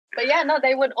But yeah, no,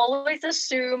 they would always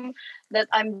assume that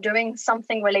I'm doing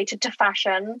something related to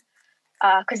fashion.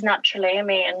 Because naturally, I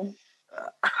mean,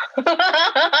 I'm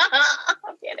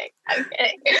kidding.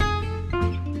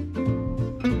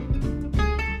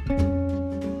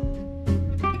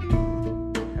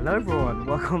 Hello everyone,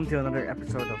 welcome to another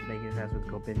episode of Making Sense with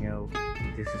Copinho.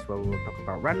 This is where we will talk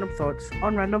about random thoughts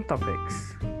on random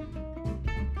topics.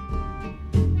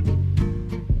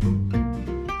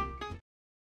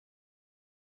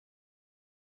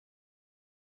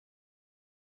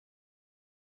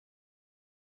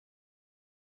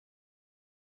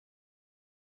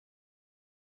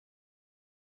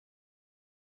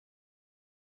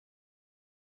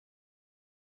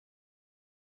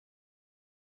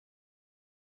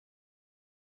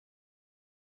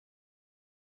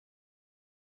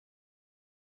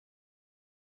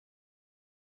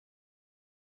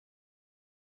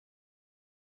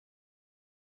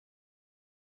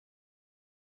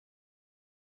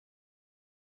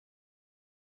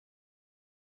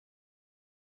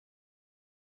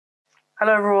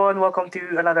 Hello everyone, welcome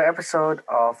to another episode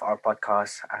of our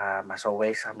podcast. As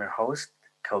always, I'm your host,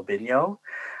 Copinho.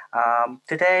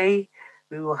 Today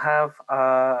we will have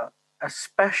a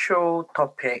special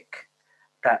topic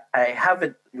that I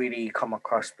haven't really come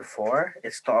across before.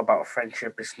 It's not about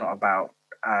friendship, it's not about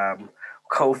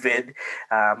COVID,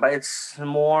 but it's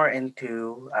more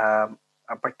into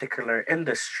a particular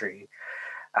industry.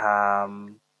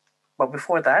 But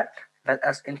before that, let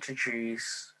us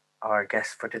introduce our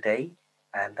guest for today,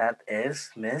 and that is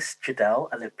Miss Judelle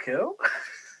Alipio.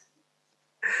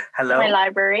 Hello. My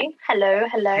library. Hello.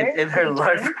 In her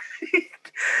library.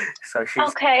 So she's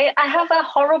okay. I have a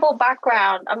horrible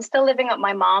background. I'm still living at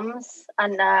my mom's,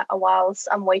 and whilst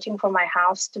I'm waiting for my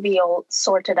house to be all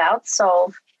sorted out.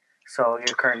 So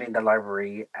you're currently in the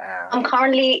library. I'm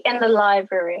currently in the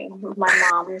library of my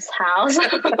mom's house.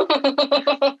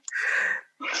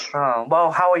 Well,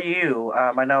 how are you?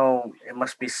 I know it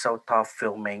must be so tough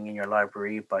filming in your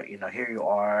library, but here you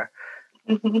are.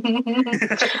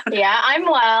 Yeah, I'm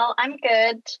well. I'm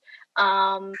good.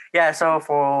 Yeah, so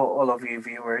for all of you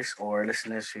viewers or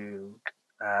listeners who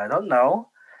don't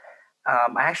know, I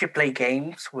actually play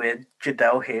games with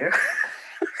Judelle here.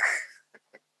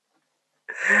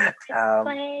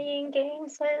 Playing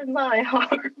games with my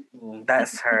heart.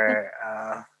 That's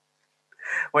her.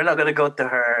 We're not gonna go to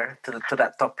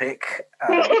that topic.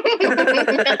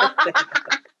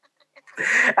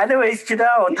 Anyways,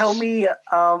 Judelle, tell me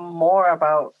more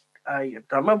about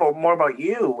more about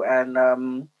you and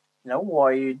what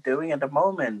are you doing at the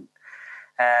moment,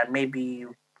 and maybe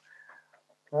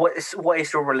what is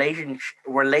your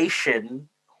relation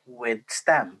with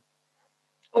STEM?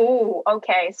 Oh,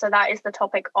 okay. So that is the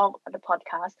topic of the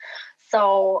podcast.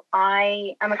 So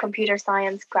I am a computer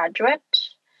science graduate,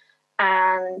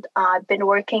 and I've been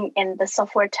working in the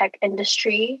software tech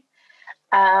industry.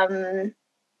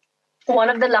 One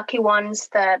of the lucky ones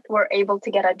that were able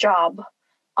to get a job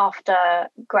after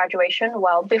graduation.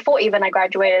 Well, before even I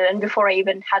graduated and before I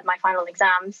even had my final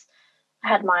exams, I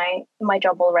had my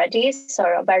job already. So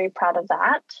I'm very proud of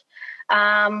that.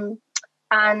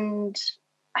 And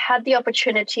I had the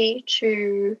opportunity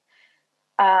to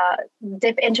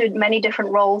dip into many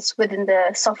different roles within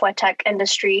the software tech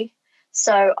industry.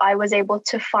 So I was able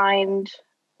to find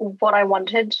what I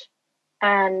wanted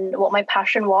and what my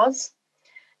passion was.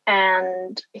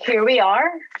 And here we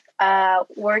are,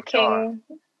 working,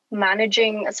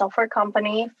 managing a software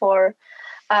company for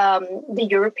the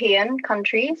European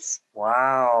countries.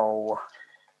 Wow.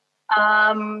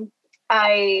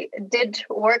 I did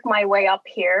work my way up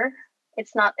here.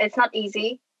 It's not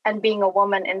easy, and being a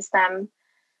woman in STEM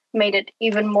made it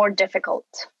even more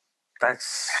difficult.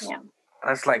 That's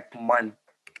like mind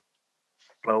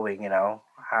blowing.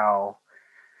 How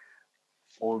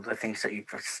all the things that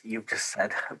you've just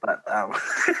said, but I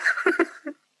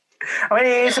mean,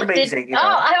 it's amazing.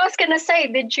 I was gonna say,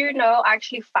 did you know?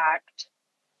 Actually, fact.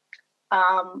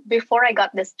 Before I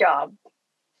got this job,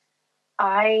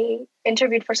 I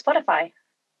interviewed for Spotify.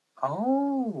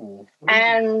 Oh.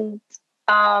 Really?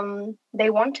 And they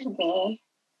wanted me,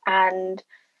 and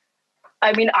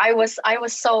I mean, I was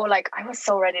so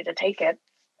ready to take it,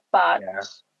 but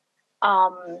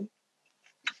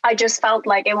I just felt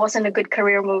like it wasn't a good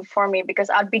career move for me because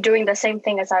I'd be doing the same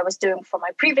thing as I was doing for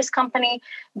my previous company,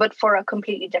 but for a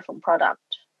completely different product.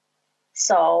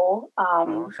 So,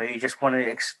 so you just want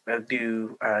to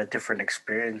do different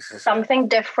experiences, something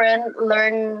different,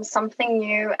 learn something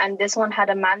new, and this one had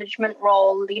a management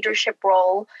role, leadership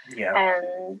role,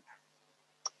 and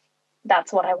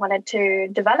that's what I wanted to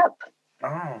develop.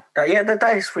 Oh,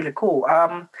 that is really cool.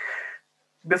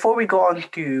 before we go on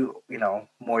to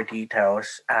more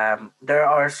details, there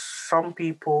are some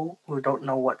people who don't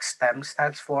know what STEM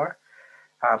stands for.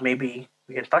 Maybe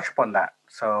we can touch upon that.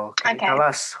 So, can you Okay. tell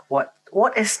us what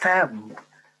is STEM?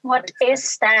 What is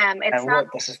STEM? It's And not.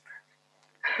 what does it?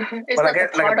 It's Well, not the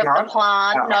like a part of the plant?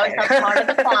 plant. Oh, No, it's okay. not part of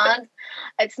the plant.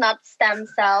 It's not stem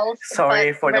cells, but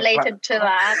Sorry for the plant. related to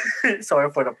that.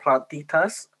 Sorry for the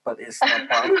plantitas, but it's not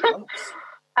part of plants.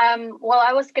 Well,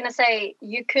 I was gonna say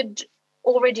you could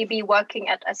already be working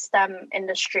at a STEM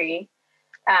industry,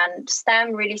 and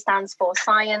STEM really stands for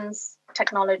science,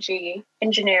 technology,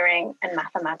 engineering, and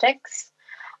mathematics.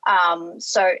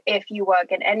 So if you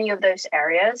work in any of those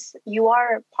areas, you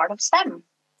are part of STEM.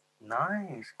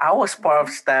 Nice. I was part of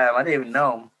STEM. I didn't even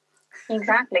know.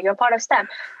 Exactly, you're part of STEM,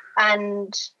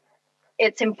 and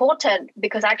it's important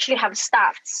because I actually have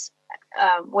stats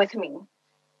with me.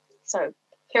 So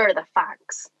here are the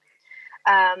facts.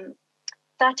 Um,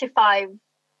 35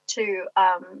 to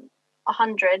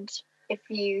 100, if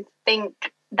you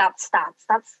think that's stats,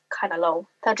 that's kind of low.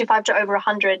 35 to over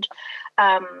 100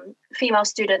 female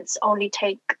students only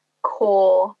take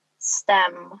core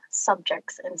STEM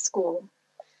subjects in school.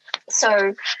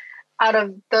 So out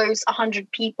of those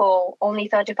 100 people, only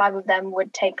 35 of them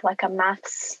would take like a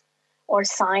maths or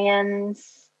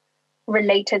science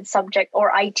related subject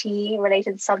or IT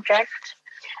related subject.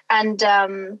 And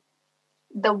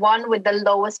the one with the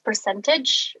lowest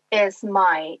percentage is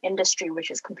my industry,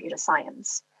 which is computer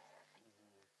science.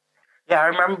 Yeah, I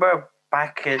remember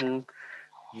back in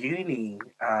uni.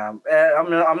 I'm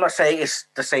not saying it's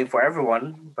the same for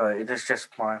everyone, but it is just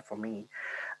more for me.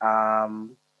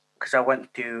 Because I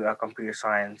went to computer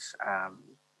science.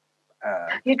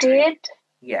 You Degree. did?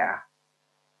 Yeah,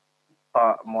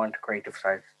 but more into creative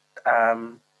side.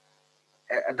 Um,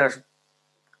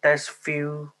 there's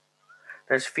few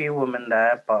there's few women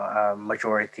there, but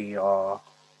majority are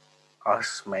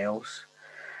us males.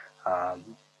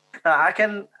 Um, I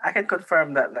can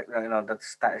confirm that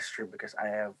that is true because I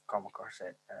have come across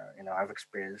it. I've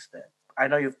experienced it. I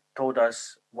know you've told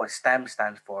us what STEM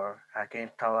stands for. Can you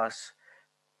tell us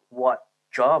what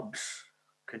jobs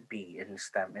could be in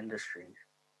STEM industry?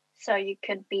 So you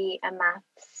could be a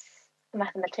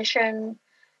mathematician,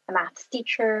 a maths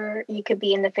teacher. You could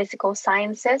be in the physical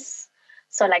sciences,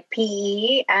 so like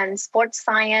PE and sports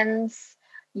science.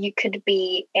 You could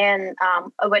be in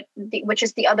which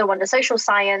is the other one. The social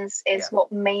science is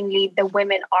what mainly the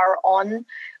women are on,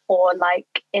 or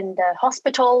like in the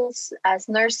hospitals as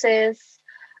nurses,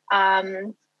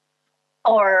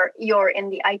 or you're in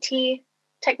the IT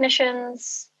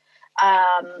technicians.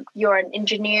 You're an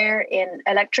engineer in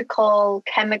electrical,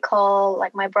 chemical,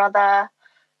 like my brother.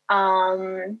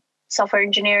 Software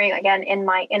engineering, again in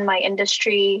my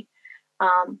industry.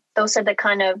 Those are the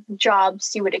kind of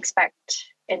jobs you would expect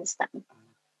in STEM.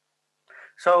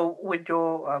 So, with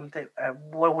your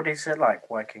what is it like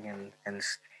working in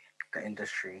the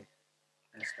industry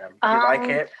in STEM? Do you like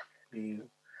it? Do you?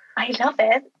 I love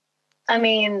it. I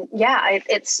mean, yeah,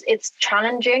 it's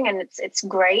challenging and it's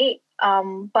great.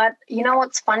 But you know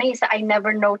what's funny is that I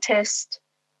never noticed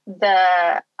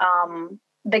the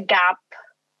gap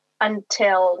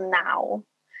until now,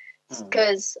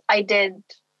 because I did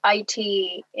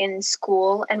IT in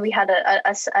school, and we had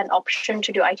an option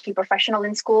to do IT professional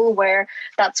in school, where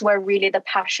that's where really the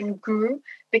passion grew,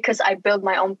 because I built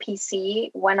my own PC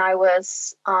when I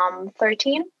was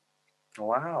 13.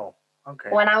 Wow. Okay.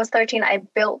 When I was 13, I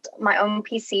built my own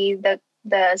PC.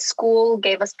 The school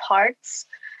gave us parts,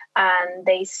 and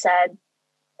they said,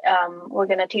 we're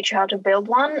going to teach you how to build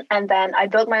one. And then I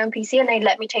built my own PC, and they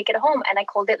let me take it home, and I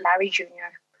called it Larry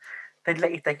Jr. They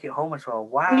let you take it home as well.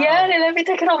 Wow. Yeah, they let me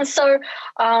take it home. So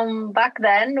back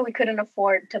then, we couldn't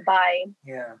afford to buy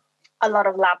a lot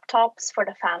of laptops for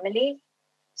the family.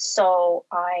 So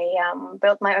I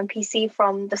built my own PC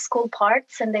from the school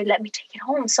parts, and they let me take it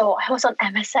home. So I was on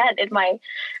MSN in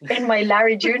my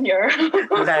Larry Jr.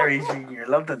 Larry Jr.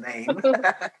 Love the name.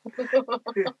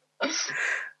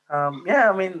 Yeah,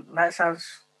 I mean that sounds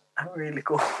really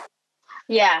cool.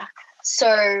 Yeah.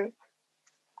 So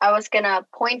I was gonna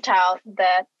point out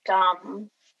that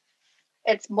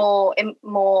it's more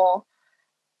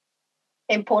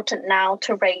important now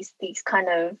to raise these kind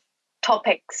of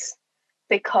topics,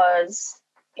 because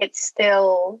it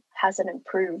still hasn't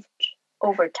improved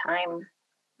over time.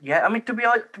 Yeah, I mean to be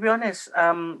honest,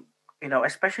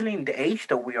 especially in the age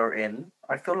that we are in,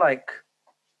 I feel like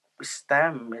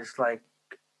STEM is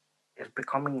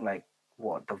becoming like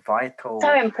what the vital.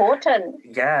 So important.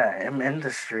 Yeah,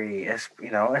 industry is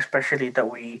especially that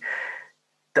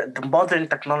the modern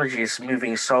technology is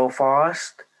moving so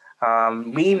fast,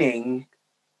 meaning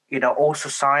also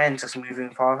science is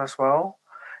moving fast as well.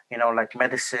 Like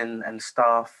medicine and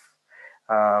stuff.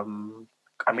 Um,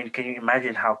 I mean, can you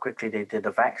imagine how quickly they did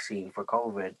the vaccine for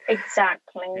COVID? You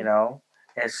Exactly. know,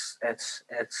 it's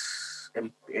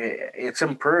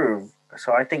improved.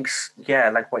 So I think, yeah,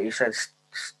 like what you said,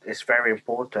 it's very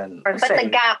important. I'm But the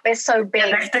saying, gap is so big.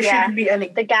 there Yeah. shouldn't be any.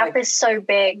 The gap is so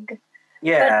big. But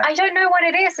Yeah, I don't know what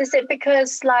it is. Is it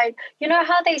because, like, you know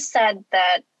how they said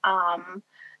that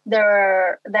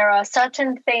there are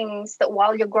certain things that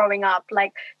while you're growing up,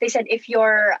 like they said, if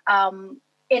you're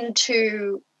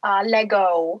into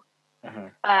Lego hmm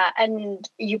and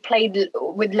you played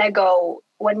with Lego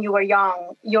when you were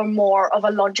young, you're more of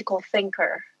a logical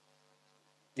thinker.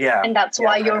 yeah, And that's yeah.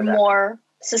 why I've you're heard of that. more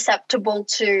susceptible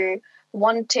to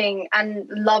wanting and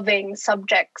loving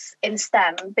subjects in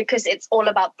STEM because it's all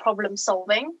about problem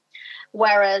solving.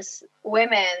 Whereas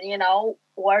women,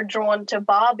 were drawn to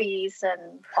Barbies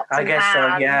and pots I and guess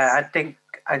so. Yeah, pans. I think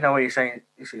I know what you're saying.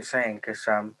 You're saying because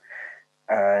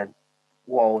uh,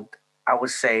 well, I would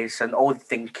say it's an old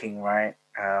thinking, right?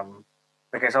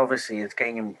 Because obviously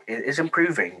it's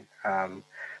improving.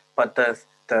 But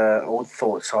the old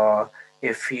thoughts are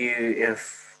if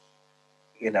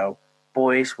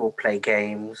boys will play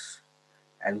games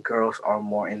and girls are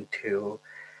more into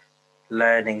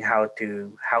learning how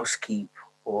to housekeep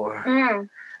or Mm.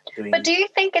 But doing. do you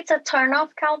think it's a turnoff,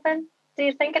 Calvin? Do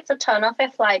you think it's a turnoff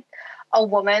if, like, a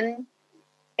woman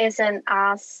isn't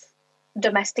as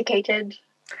domesticated?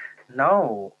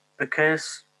 No,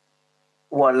 because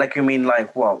what, like, you mean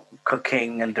like what,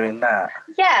 cooking and doing that?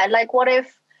 Yeah, like what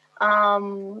if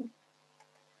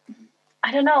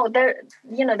I don't know,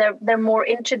 they're more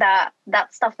into that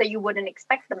stuff that you wouldn't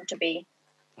expect them to be.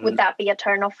 Would that be a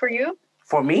turnoff for you?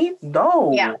 For me, Yeah.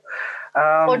 no.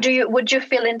 Or Um, would you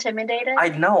feel intimidated? I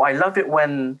know. I love it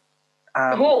when.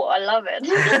 Oh, I love it.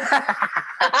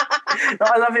 No,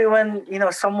 I love it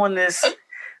when someone is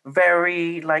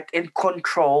very like in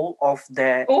control of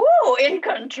their Ooh, in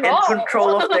control.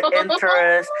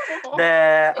 interest.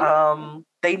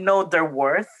 They know their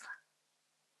worth.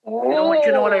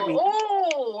 You know what I mean,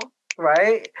 Ooh.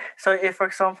 right? So if, for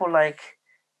example, like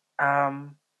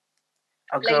um,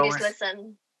 a girl Ladies, is,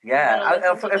 listen. You yeah,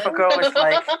 gotta listen to if a this. girl is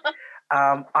like,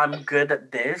 I'm good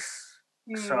at this,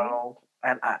 Hmm. so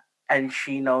and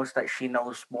she knows that she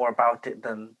knows more about it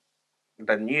than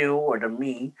you or than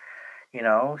me,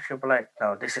 she'll be like,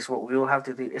 no, this is what we will have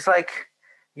to do. It's like,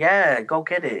 yeah, go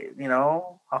get it,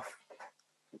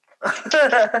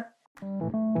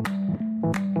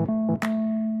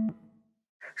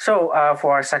 So,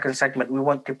 for our second segment, we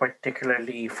want to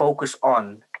particularly focus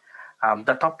on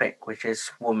the topic, which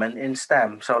is women in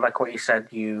STEM. So, like what you said,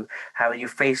 you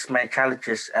faced many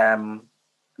challenges.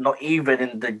 Not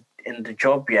even in the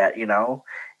job yet.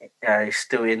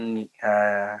 Still in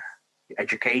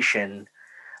education.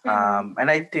 Hmm.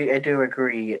 And I do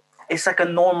agree. It's like a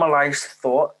normalized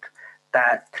thought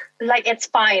that, Like it's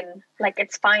fine. Like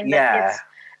it's fine that yeah, it's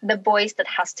the boys that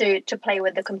has to play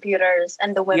with the computers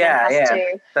and the women yeah, has yeah.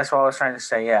 to. That's what I was trying to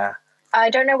say. Yeah. I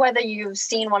don't know whether you've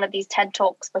seen one of these TED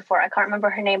Talks before. I can't remember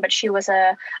her name, but she was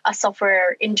a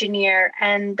software engineer,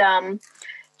 and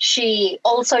she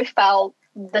also felt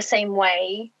the same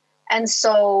way. And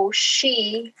so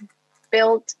she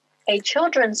built a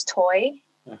children's toy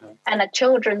hmm and a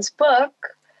children's book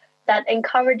that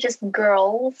encourages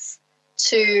girls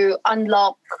to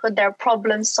unlock their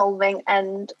problem solving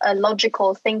and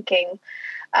logical thinking.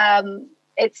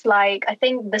 It's like, I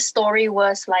think the story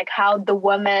was like how the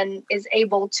woman is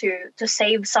able to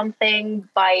save something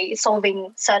by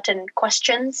solving certain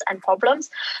questions and problems.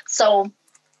 So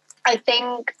I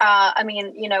think, I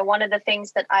mean, one of the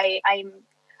things that I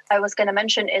was going to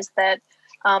mention is that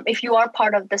if you are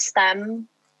part of the STEM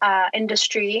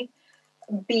industry,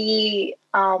 be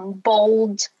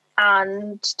bold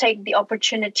and take the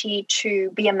opportunity to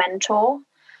be a mentor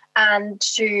and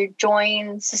to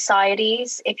join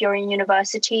societies if you're in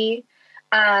university.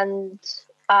 And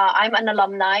I'm an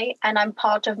alumni and I'm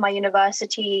part of my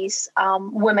university's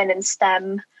Women in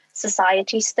STEM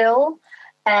society still.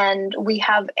 And we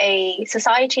have a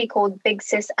society called Big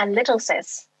Sis and Little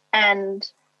Sis. And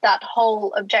the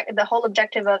whole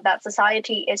objective of that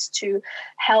society is to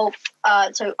help.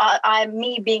 I'm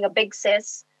me being a big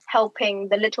sis, helping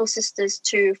the little sisters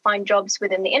to find jobs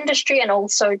within the industry and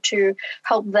also to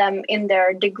help them in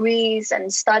their degrees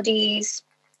and studies,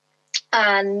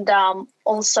 and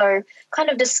also kind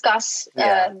of discuss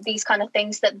Yeah. these kind of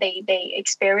things that they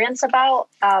experience about,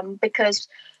 because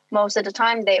most of the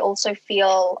time they also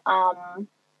feel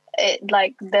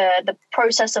like the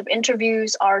process of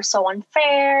interviews are so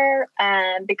unfair,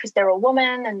 and because they're a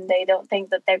woman and they don't think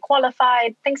that they're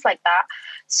qualified, things like that.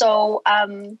 So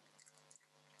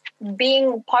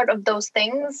being part of those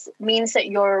things means that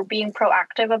you're being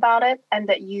proactive about it and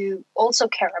that you also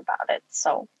care about it.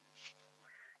 So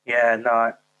Yeah,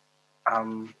 no,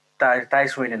 that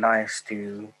is really nice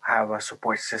to have a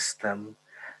support system,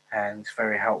 and it's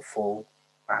very helpful.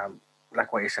 Um,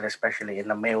 like what you said, especially in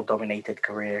the male-dominated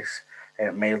careers,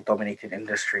 male-dominated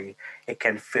industry, it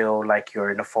can feel like you're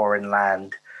in a foreign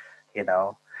land, you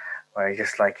know, where it's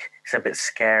just like it's a bit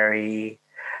scary.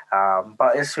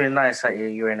 But it's really nice that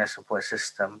you're in a support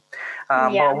system.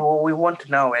 But yeah. what we want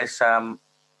to know is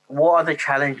what other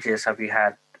challenges have you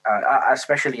had,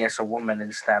 especially as a woman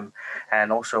in STEM,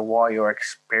 and also what are your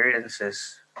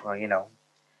experiences, well,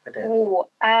 with it? Ooh,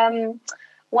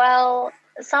 well,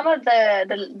 some of the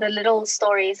little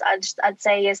stories I'd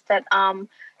say is that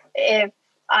if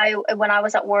when I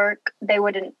was at work, they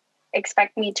wouldn't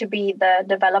expect me to be the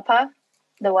developer,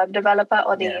 the web developer,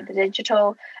 or Yeah. the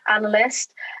digital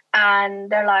analyst, and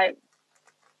they're like,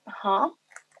 huh?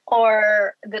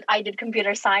 Or that I did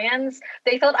computer science.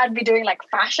 They thought I'd be doing like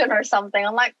fashion or something.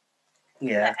 I'm like,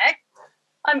 Yeah. heck?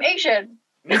 I'm Asian.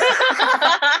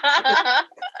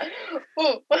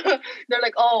 Ooh. They're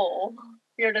like, oh,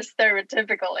 you're the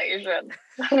stereotypical Asian.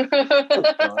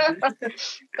 Oh, God.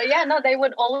 But yeah, no, they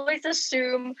would always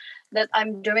assume that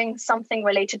I'm doing something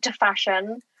related to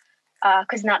fashion.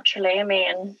 Because naturally, I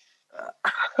mean,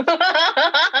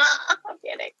 I'm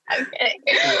kidding. I'm kidding.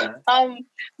 Yeah.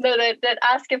 No, they'd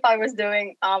ask if I was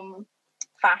doing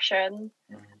fashion,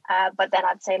 but then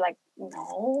I'd say like,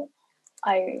 no,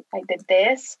 I did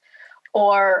this,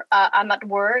 or I'm at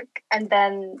work, and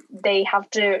then they have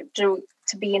to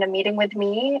be in a meeting with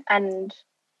me, and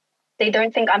they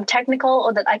don't think I'm technical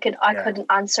or that I Yeah. couldn't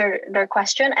answer their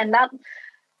question, and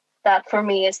that for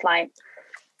me is like,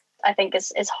 I think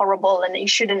is horrible, and you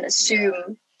shouldn't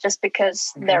assume just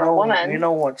because they're a You woman.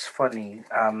 know what's funny?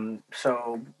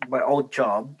 So my old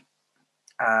job.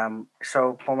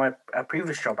 So for my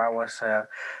previous job, I was a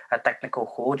technical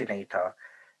coordinator.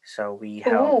 So we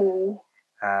help Ooh,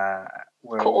 uh,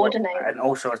 coordinate. and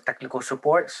also technical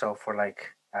support. So for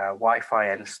like Wi-Fi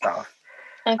and stuff.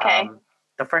 Okay.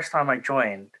 The first time I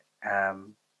joined,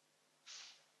 um,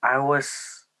 I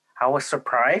was I was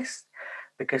surprised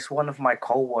because one of my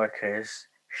coworkers,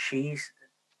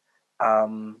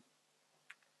 um,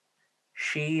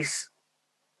 she's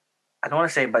I don't want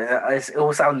to say, but it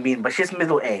will sound mean, but she's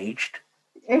middle aged.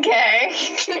 Okay.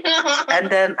 And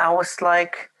then I was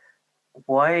like,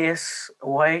 why is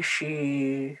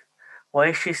she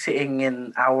sitting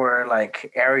in our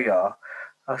like area?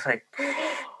 I was like,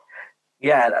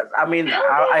 yeah. I mean,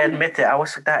 I admit it. I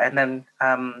was like that, and then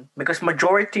because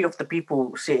majority of the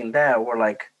people sitting there were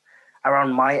like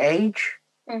around my age,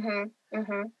 Mhm.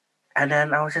 Mhm. and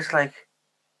then I was just like,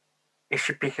 is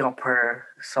she picking up her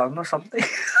son or something?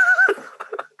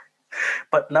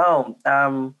 But no,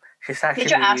 she's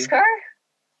Did you ask actually her?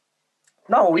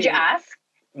 no. Did you We ask?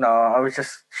 no. I was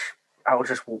just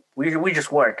we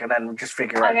just work and then we just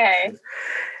figure out. Okay.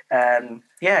 And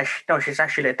yeah, no, she's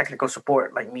actually a technical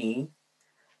support like me.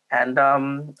 And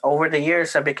over the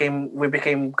years, we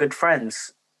became good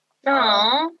friends. Um,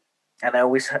 Aww.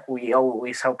 and we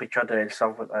always help each other and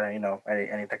stuff with any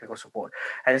technical support.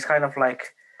 And it's kind of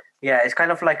like, yeah, it's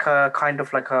kind of like a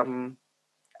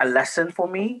lesson for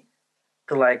me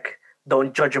to like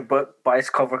don't judge a book by its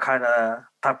cover kind of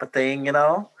type of thing, you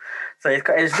know. So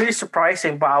it's really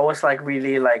surprising, but I was like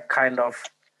really like kind of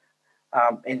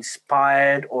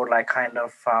inspired or like kind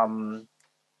of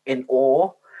in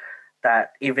awe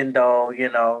that even though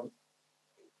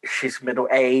she's middle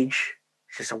age,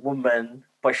 she's a woman,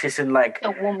 but she's in like A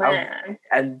a woman.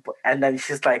 and then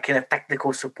she's like in a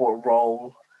technical support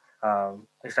role.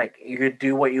 It's like you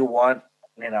do what you want,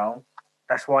 you know.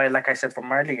 That's why, like I said from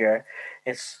earlier,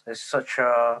 it's such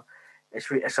a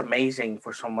it's amazing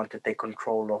for someone to take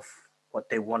control of what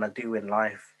they want to do in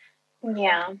life.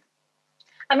 Yeah.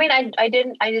 I mean, I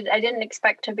didn't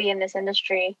expect to be in this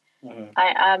industry. Mhm.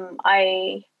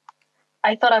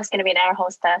 I thought I was going to be an air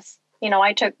hostess.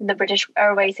 I took the British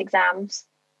Airways exams.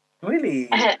 Really?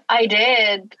 I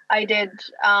did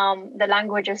the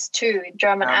languages too,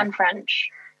 German Um, and French.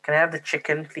 can I have the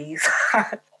chicken, please?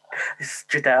 This is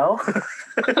Judelle.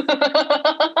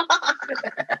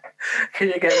 Can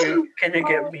you get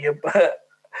me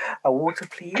a water,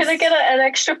 Can I please? get an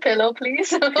extra pillow,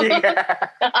 please? Yeah.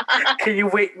 Can you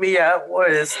wake me up?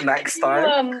 What is next Can you,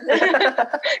 time?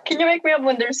 can you wake me up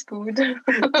when there's food?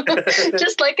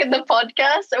 Just like in the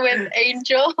podcast with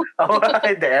Angel. Oh,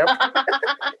 hi there.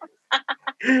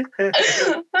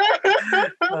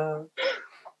 Uh,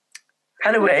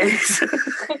 anyways,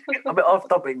 a bit off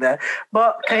topic there.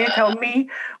 But can you tell me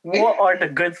what are the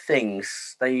good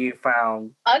things that you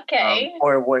found, Okay.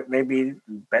 or what maybe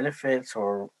benefits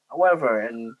or whatever,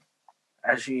 and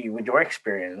as you with your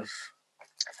experience?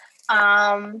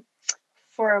 Um,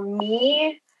 for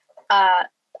me, uh,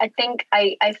 I think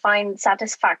I find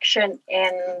satisfaction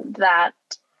in that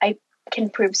I can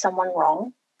prove someone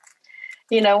wrong.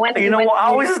 You know, You know when what?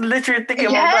 I you, was literally thinking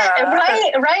about yeah,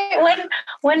 that. right.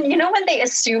 When you know when they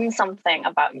assume something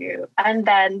about you and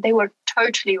then they were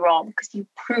totally wrong because you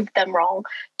proved them wrong.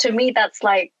 To me, that's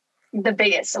like the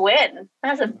biggest win.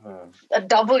 That's Mhm. a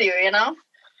W, you know,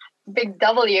 big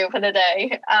W for the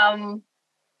day.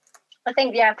 I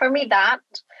think, yeah, for me that,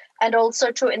 and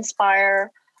also to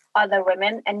inspire other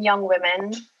women and young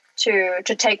women to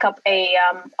take up a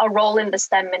role in the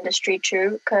STEM industry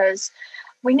too, because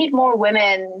we need more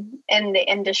women in the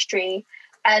industry,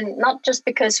 and not just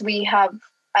because we have.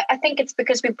 I think it's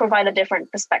because we provide a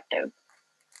different perspective.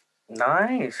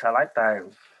 Nice. I like that.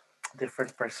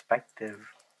 Different perspective.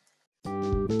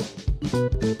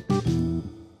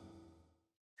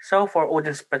 So for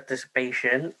audience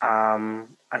participation,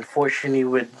 unfortunately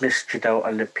with Miss Judelle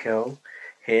Alipio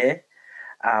here,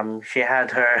 she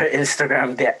had her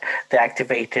Instagram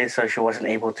deactivated, so she wasn't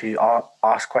able to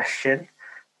ask question.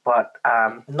 But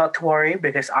not to worry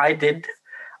because I did.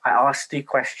 I asked 2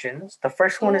 questions. The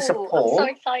first one is a Ooh, I'm so poll.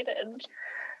 excited.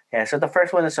 Yeah, so the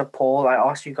first one is a poll. I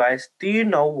asked you guys, do you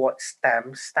know what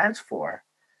STEM stands for?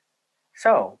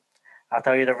 So I'll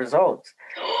tell you the results.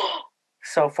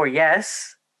 So for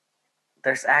yes,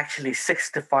 there's actually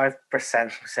 65%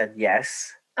 who said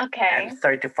yes Okay, and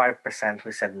 35%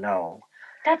 who said no.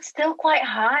 that's still quite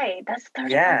high. That's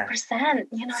Yeah, 35%.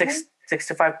 You know.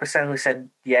 65% who said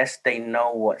yes, they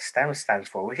know what STEM stands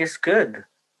for, which is good,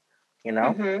 you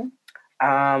know? Mm-hmm.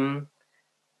 Um,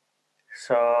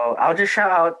 so I'll just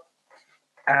shout out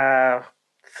uh,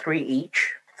 three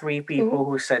each. Three Ooh. people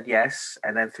who said yes,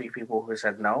 and then three people who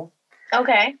said no.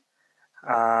 Okay.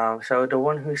 So the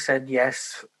one who said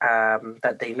yes,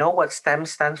 that they know what STEM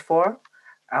stands for,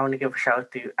 I want to give a shout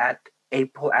out to at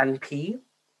April and P.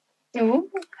 Ooh.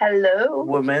 Hello.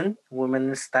 Woman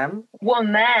in STEM.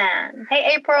 Woman.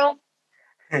 Hey, April.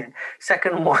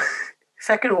 Second one,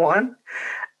 second one,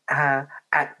 uh,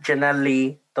 at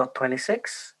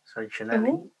Janelli.26. So Ooh.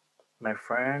 Janelli, my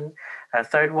friend.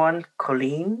 Third one,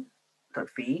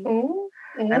 Colleen.v. Ooh.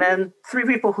 And Ooh. then three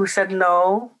people who said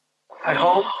no. I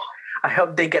hope I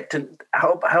hope they get to. I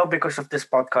hope because of this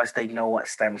podcast they know what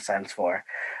STEM stands for.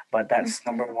 But that's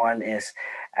number one is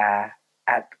uh,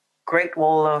 at Great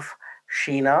Wall of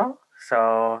Sheena.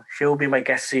 So she will be my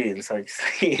guest soon. So just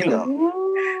you know.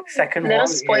 Ooh. Second Little one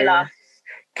is spoiler.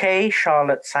 K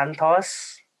Charlotte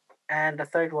Santos, and the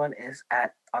third one is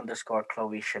at underscore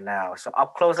Chloe Chanel. So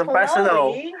up close and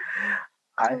personal. Chloe.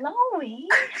 I Chloe.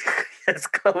 yes,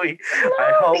 Chloe.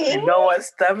 I hope Chloe. you know what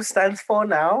STEM stands for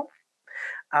now.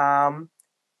 Um,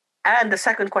 and the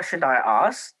second question I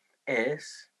asked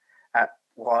is,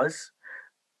 was,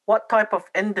 what type of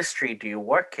industry do you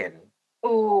work in?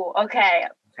 Ooh. Okay.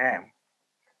 Okay,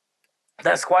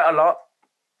 that's quite a lot.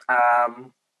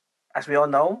 Um, as we all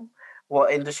know,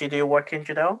 what industry do you work in,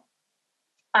 Judelle?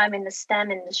 I'm in the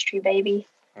STEM industry, baby.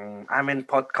 I'm in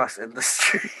podcast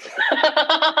industry.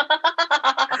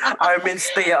 I'm in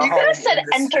stay at You could have home said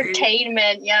industry.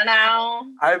 entertainment, you know?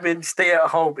 I'm in stay at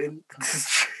home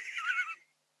industry.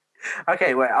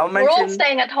 Okay, wait. We're all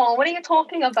staying at home. What are you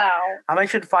talking about? I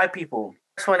mentioned 5 people.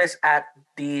 First one is at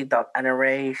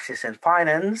d.nra. She's in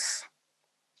finance.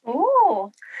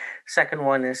 Ooh. Second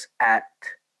one is at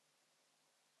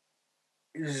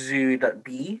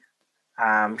zoo.b.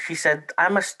 She said,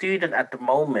 I'm a student at the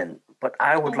moment, but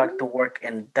I would like to Ooh. work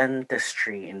in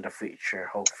dentistry in the future,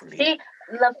 hopefully. See,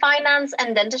 the finance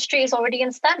and dentistry is already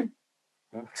in STEM.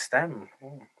 STEM.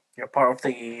 You're part of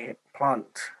the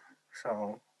plant.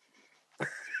 So,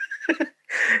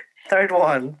 third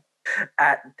one,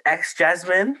 at X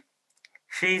Jasmine.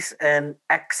 She's an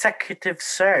executive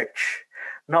search.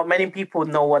 Not many people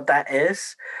know what that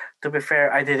is. To be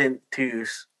fair, I didn't too.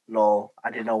 No,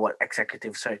 I didn't know what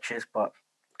executive search is, but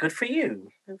good for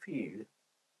you. Good for you.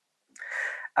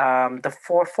 The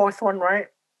fourth one, right?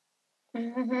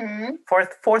 Mm-hmm.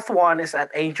 Fourth one is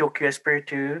at Angel Q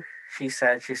Espiritu. She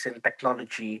said she's in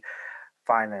technology,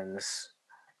 finance,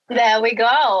 There we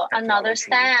go. Another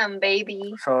technology. STEM,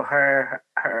 baby. So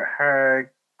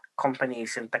her company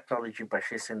is in technology, but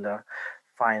she's in the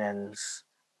finance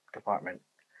department.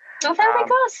 Oh, there we Um,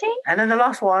 go. See? and then the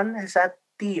last one is at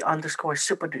the underscore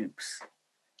super dupes.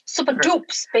 Super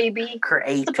dupes, baby. Super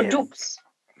Creative. dupes.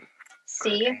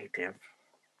 See? creative.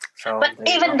 So But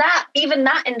there you go. even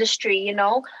that industry,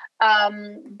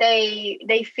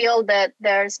 they feel that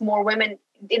there's more women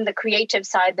in the creative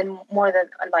side than more than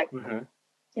like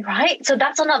Mm-hmm. right. So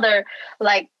that's another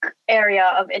like area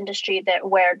of industry that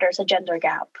where there's a gender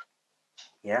gap.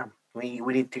 Yeah, we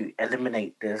need to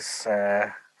eliminate this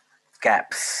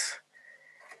gaps.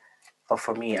 But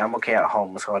for me, I'm okay at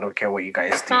home, so I don't care what you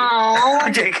guys do. I'm Oh,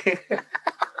 joking.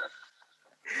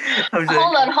 I'm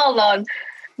joking. hold on.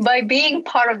 By being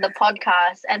part of the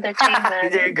podcast, There you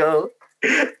entertainment, go.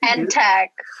 and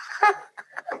tech.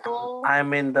 Oh,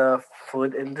 I'm in the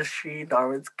food industry,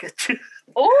 Darwin's kitchen.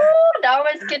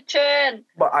 Darwin's Kitchen.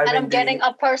 But I'm And in I'm getting the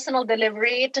a personal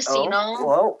delivery to Sino.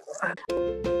 well.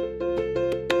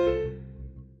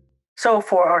 So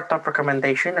for our top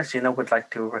recommendation, as you know, we'd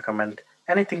like to recommend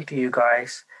anything to you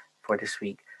guys for this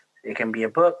week. It can be a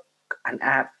book, an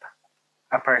app,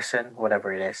 a person,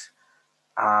 whatever it is.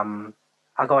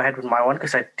 I'll go ahead with my one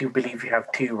because I do believe you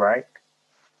have two, right?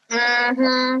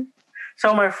 Mm-hmm.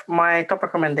 So my top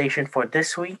recommendation for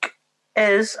this week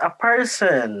is a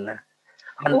person,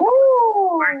 an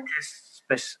Ooh. artist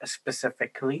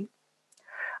specifically.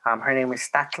 Her name is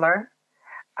Statler.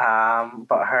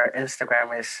 But her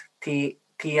Instagram is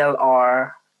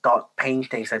tlr dot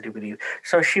paintings, I do believe.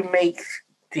 So she makes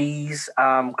these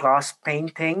glass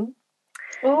painting.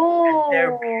 And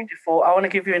they're Ooh. beautiful. I want to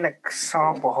give you an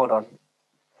example. Hold on.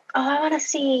 Oh, I want to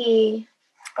see.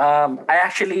 I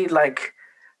actually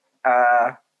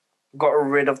uh got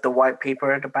rid of the white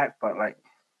paper at the back, but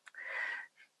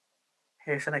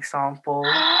here's an example.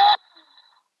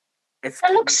 It's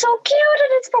That looks cute, so cute,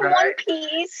 and it's from One right?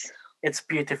 Piece. It's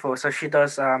beautiful. So she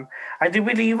does. I do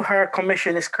believe her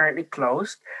commission is currently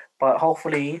closed, but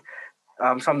hopefully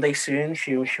someday soon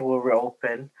she will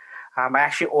reopen. I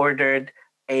actually ordered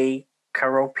a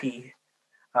karaoke.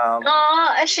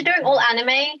 Oh, is she doing all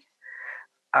anime?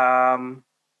 Um,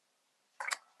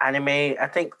 anime. I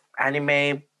think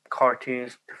anime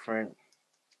cartoons different.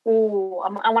 Ooh,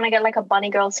 I want to get like a bunny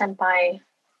girl senpai.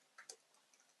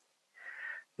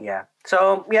 Yeah.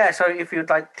 So yeah. So if you'd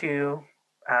like to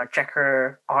check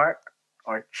her art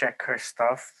or check her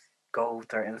stuff, go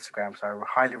to her Instagram. So I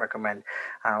highly recommend.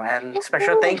 And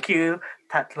special Ooh. thank you,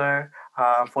 Tatler,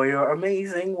 for your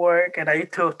amazing work, and I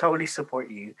totally support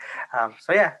you.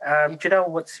 So yeah, Judelle,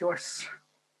 what's yours?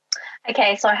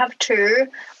 Okay, so I have two.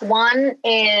 One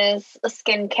is a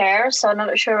skincare, so I'm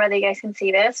not sure whether you guys can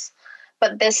see this,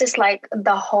 but this is like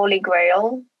the holy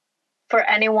grail for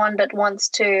anyone that wants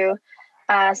to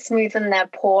smoothen their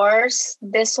pores.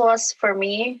 This was for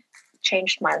me,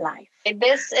 changed my life.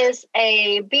 This is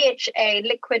a BHA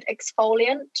liquid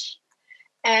exfoliant,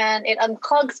 and it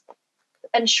unclogs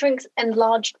and shrinks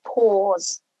enlarged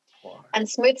pores Wow. and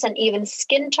smooths an even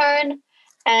skin tone.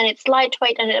 And it's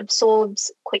lightweight and it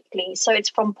absorbs quickly. So it's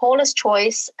from Paula's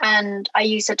Choice, and I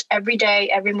use it every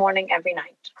day, every morning, every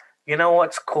night. You know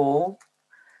what's cool?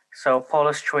 So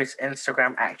Paula's Choice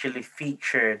Instagram actually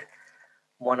featured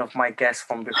one of my guests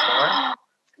from before.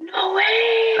 No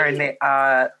way!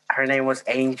 Her name was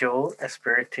Angel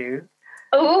Espiritu.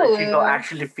 And she got Oh,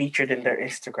 actually featured in their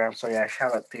Instagram. So yeah,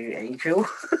 shout out to Angel.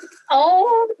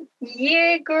 oh,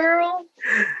 yeah, girl.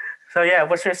 So yeah,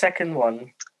 what's your second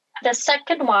one? The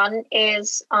second one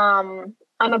is I'm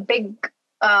a big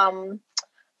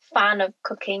fan of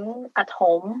cooking at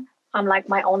home. I'm like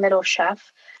my own little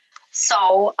chef.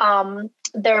 So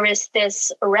there is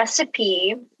this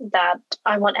recipe that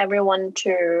I want everyone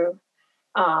to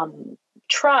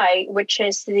try, which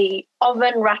is the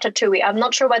oven ratatouille. I'm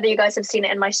not sure whether you guys have seen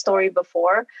it in my story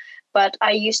before, but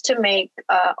I used to make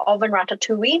oven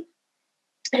ratatouille,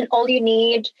 and all you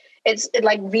need it's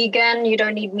like vegan. You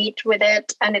don't need meat with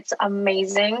it, and it's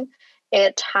amazing.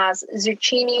 It has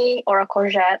zucchini or a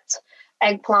courgette,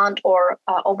 eggplant or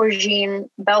aubergine,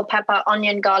 bell pepper,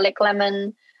 onion, garlic,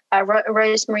 lemon,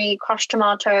 rosemary, crushed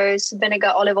tomatoes, vinegar,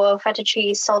 olive oil, feta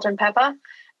cheese, salt, and pepper.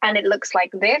 And it looks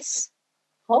like this.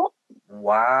 Oh,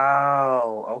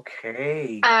 Wow.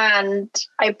 Okay. and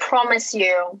I promise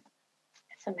you,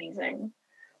 it's amazing.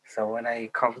 So when I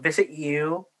come visit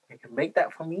you, you can make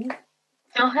that for me.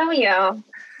 Oh, hell yeah.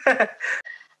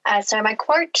 So my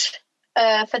quote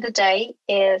for the day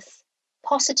is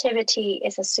positivity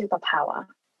is a superpower.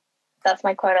 That's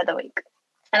my quote of the week.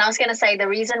 And I was going to say the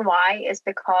reason why is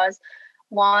because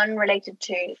one related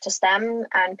to STEM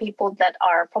and people that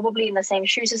are probably in the same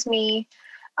shoes as me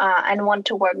and want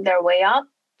to work their way up,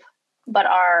 but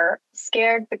are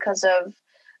scared because of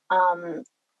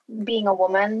being a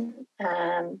woman,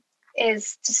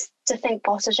 is just to think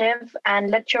positive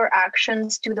and let your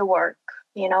actions do the work.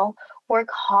 Work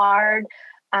hard,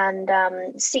 and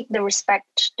seek the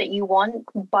respect that you want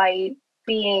by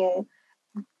being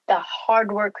the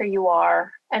hard worker you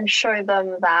are, and show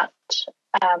them that.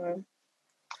 Um,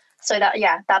 so that,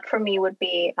 yeah, that for me would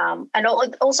be, and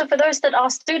also for those that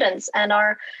are students and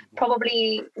are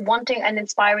probably wanting and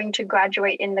inspiring to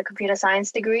graduate in the computer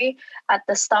science degree. At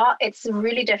the start, it's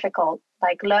really difficult.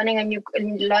 Like learning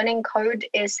code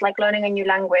is like learning a new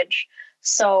language.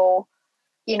 So,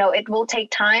 it will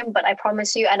take time, but I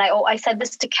promise you, and I said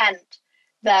this to Kent,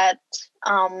 that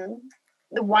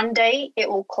one day it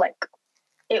will click.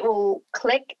 It will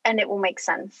click and it will make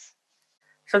sense.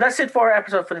 So that's it for our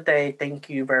episode for today. Thank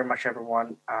you very much,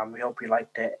 everyone. We hope you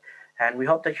liked it, and we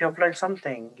hope that you have learned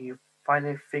something. You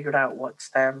finally figured out what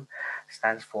STEM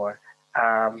stands for.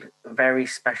 Very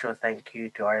special thank you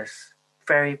to our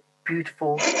very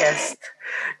beautiful guest,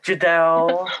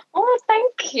 Judelle. Oh,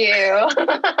 thank you.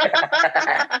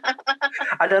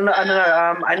 I don't know.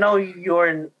 I know you're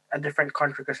in a different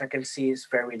country because I can see it's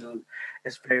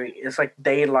like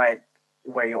daylight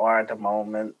where you are at the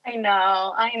moment. I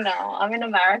know. I'm in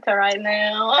America right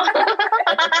now.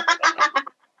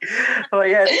 But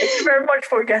yeah, thank you very much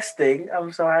for guesting.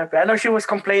 I'm so happy. I know she was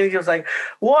complaining. She was like,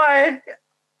 "Why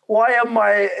am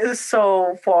I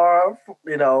so far?"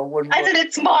 I said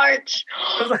it's March.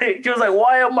 She was like,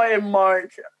 "Why am I in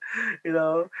March?"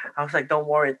 I was like, "Don't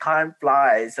worry, time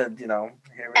flies," and here we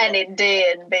are. And it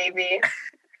did, baby.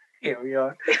 Here we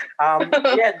are.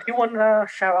 Yeah, do you want to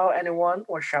shout out anyone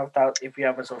or shout out if you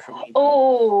have a social media?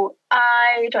 Oh,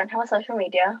 I don't have a social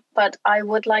media, but I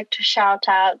would like to shout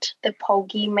out the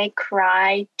Pogi May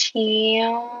Cry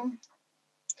team.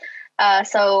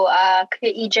 So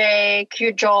EJ,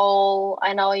 Q Joel,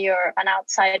 I know you're an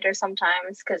outsider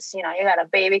sometimes because you got a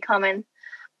baby coming.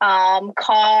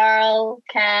 Carl,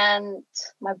 Kent,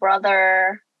 my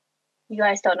brother. You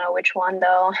guys don't know which one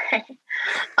though.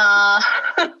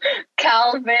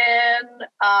 Calvin,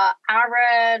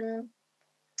 Aaron,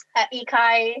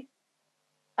 Ikai.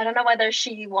 I don't know whether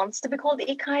she wants to be called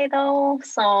Ikai though.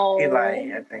 So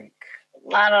Eli, I think.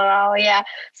 I don't know. Yeah.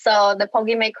 So the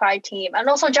Pogi May Cry team, and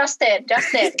also Justin.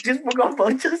 Just forgot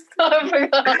about Justin. I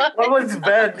forgot. What was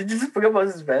Sven? Did you just forget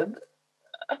about Sven?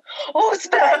 Oh,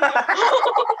 Sven.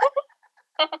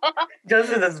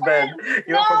 Justin is Ben.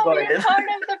 You're part of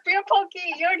you're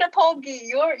Pogi. You're the Pogi.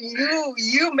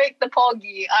 You make the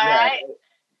Pogi. All right.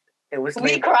 It was.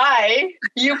 We cry.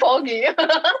 You Pogi.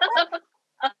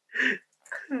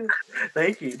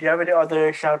 Thank you. Do you have any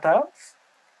other shout outs?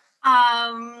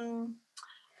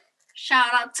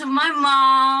 Shout out to my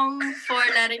mom for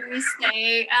letting me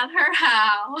stay at her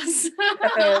house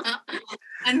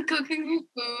and cooking me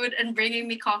food and bringing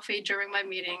me coffee during my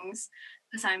meetings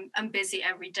because I'm busy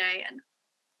every day and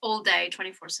all day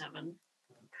 24/7.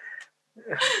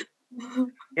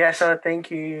 Yeah, so thank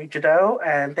you, Judelle,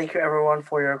 and thank you everyone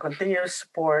for your continuous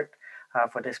support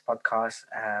for this podcast.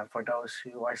 For those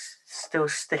who are still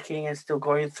sticking and still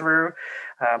going through,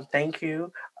 thank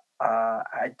you.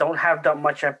 I don't have that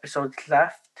much episodes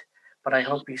left, but I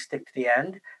hope you stick to the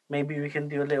end. Maybe we can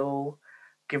do a little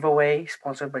giveaway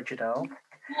sponsored by Judelle.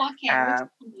 Oh, okay.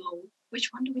 Which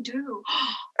one do we do?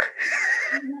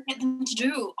 What do I get them to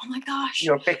do? Oh my gosh.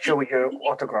 Your picture with your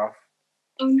autograph.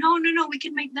 Oh, no. We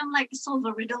can make them like solve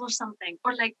a riddle or something.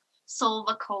 Or like solve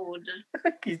a code.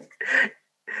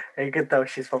 You can tell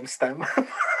she's from STEM.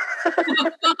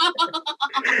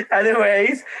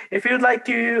 Anyways, if you'd like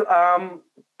to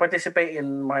participate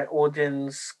in my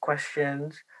audience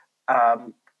questions,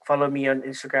 follow me on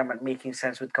Instagram at Making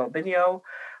Sense with Calvinio,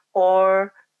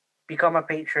 or become a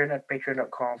patron at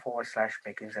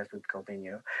patreon.com/Making Sense with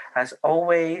Calvinio. As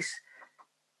always,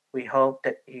 we hope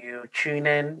that you tune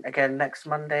in again next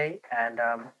Monday. And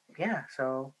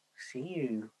so see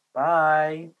you.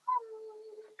 Bye.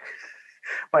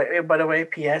 By the way,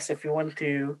 P.S. If you want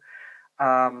to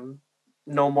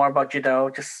know more about Judelle,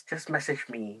 just message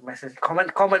me.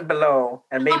 Comment below,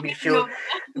 and maybe she'll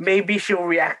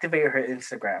reactivate her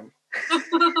Instagram.